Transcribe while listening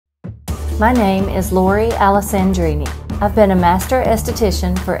My name is Lori Alessandrini. I've been a master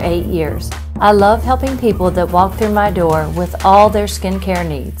esthetician for 8 years. I love helping people that walk through my door with all their skincare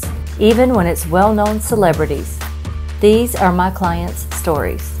needs, even when it's well-known celebrities. These are my clients'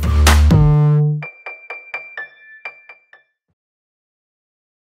 stories.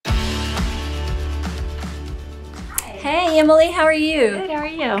 Hey Emily, how are you? Good, how are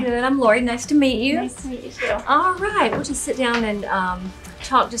you? Good, I'm Lori. Nice to meet you. Nice to meet you too. All right, we'll just sit down and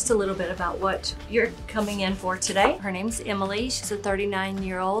talk just a little bit about what you're coming in for today. Her name's Emily. She's a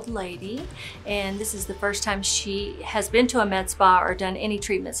 39-year-old lady, and this is the first time she has been to a med spa or done any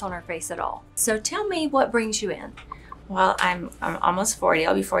treatments on her face at all. So tell me what brings you in. Well, I'm almost 40.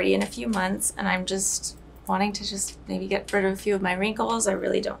 I'll be 40 in a few months, and I'm just wanting to just maybe get rid of a few of my wrinkles. I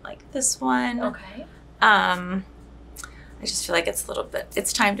really don't like this one. Okay. I just feel like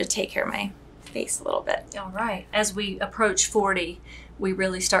it's time to take care of my face a little bit. All right. As we approach 40, we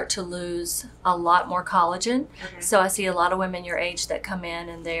really start to lose a lot more collagen. Okay. So I see a lot of women your age that come in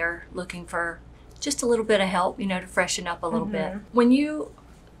and they're looking for just a little bit of help, you know, to freshen up a little bit. When you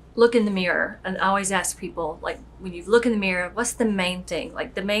look in the mirror, and I always ask people, like, when you look in the mirror, what's the main thing?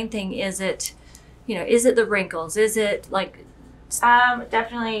 Like, the main thing, is it, you know, is it the wrinkles? Is it like...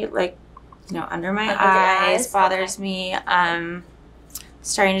 Definitely, like, you know, under my eyes bothers me.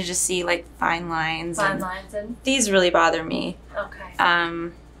 Starting to just see like fine lines. And these really bother me.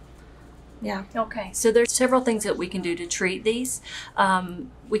 Okay. Yeah. Okay. So there's several things that we can do to treat these.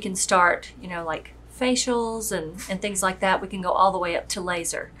 We can start, you know, like facials and things like that. We can go all the way up to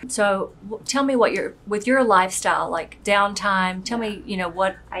laser. So tell me what with your lifestyle, like downtime, tell me, you know,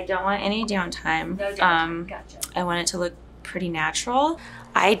 what... I don't want any downtime. No downtime. Gotcha. I want it to look pretty natural.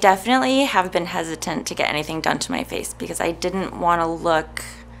 I definitely have been hesitant to get anything done to my face because I didn't want to look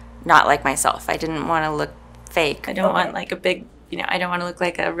not like myself. I didn't want to look fake. I don't want like a big, you know, I don't want to look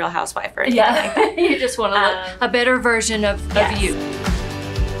like a Real Housewife or anything like that. You just want to look a better version of you.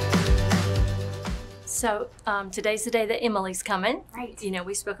 So today's the day that Emily's coming. Right. You know,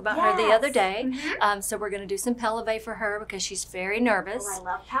 we spoke about her the other day. So we're going to do some Pellevé for her because she's very nervous. Oh,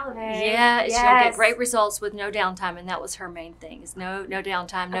 I love Pellevé. Yeah, she'll get great results with no downtime, and that was her main thing, is no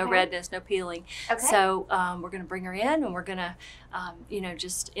downtime, no redness, no peeling. Okay. So we're going to bring her in, and we're going to, you know,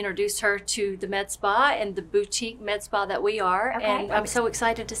 just introduce her to the med spa and the boutique med spa that we are. Okay. And I'm so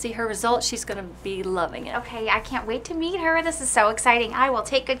excited to see her results. She's going to be loving it. Okay, I can't wait to meet her. This is so exciting. I will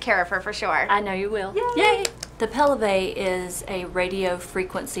take good care of her for sure. I know you will. Yay! Yay. The Pellevé is a radio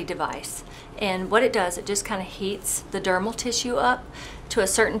frequency device, and what it does, it just kind of heats the dermal tissue up to a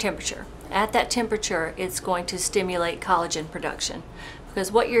certain temperature. At that temperature, it's going to stimulate collagen production, because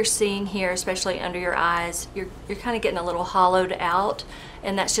what you're seeing here, especially under your eyes, you're kind of getting a little hollowed out,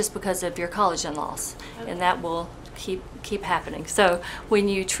 and that's just because of your collagen loss. Okay. And that will keep happening. So when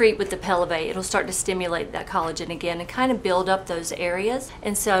you treat with the Pellevé, it'll start to stimulate that collagen again and kind of build up those areas.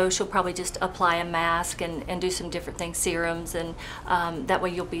 And so she'll probably just apply a mask and do some different things, serums, and that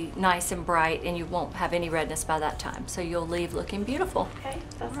way you'll be nice and bright and you won't have any redness by that time. So you'll leave looking beautiful. Okay,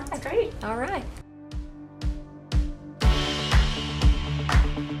 that sounds great. All right.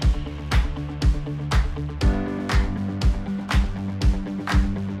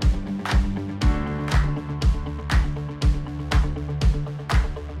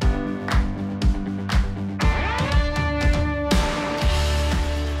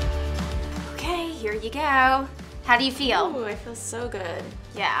 Here you go. How do you feel? Ooh, I feel so good.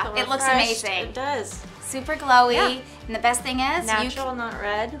 Yeah, it looks amazing. It does. Super glowy, and the best thing is natural, not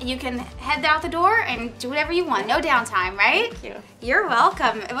red. You can head out the door and do whatever you want. No downtime, right? Thank you. You're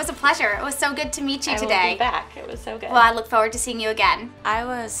welcome. It was a pleasure. It was so good to meet you today. I will be back. It was so good. Well, I look forward to seeing you again. I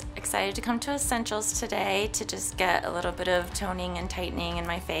was excited to come to Essentials today to just get a little bit of toning and tightening in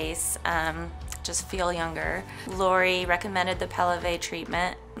my face, just feel younger. Lori recommended the Pellevé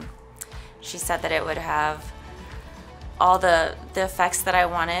treatment. She said that it would have all the effects that I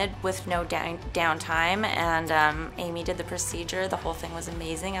wanted with no downtime, and Amy did the procedure. The whole thing was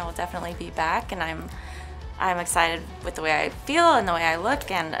amazing. I will definitely be back, and I'm excited with the way I feel and the way I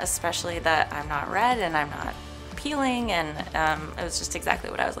look, and especially that I'm not red and I'm not peeling, and it was just exactly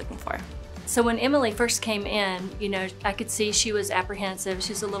what I was looking for. So when Emily first came in, you know, I could see she was apprehensive.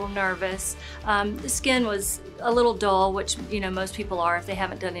 She was a little nervous. The skin was a little dull, which, you know, most people are if they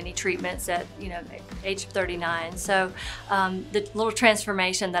haven't done any treatments at, you know, age 39. So the little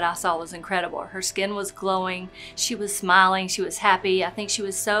transformation that I saw was incredible. Her skin was glowing. She was smiling. She was happy. I think she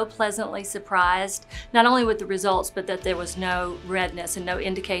was so pleasantly surprised, not only with the results, but that there was no redness and no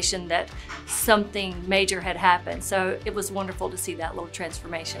indication that something major had happened. So it was wonderful to see that little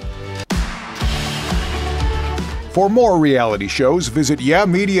transformation. For more reality shows, visit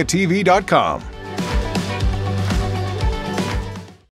YeahMediaTV.com.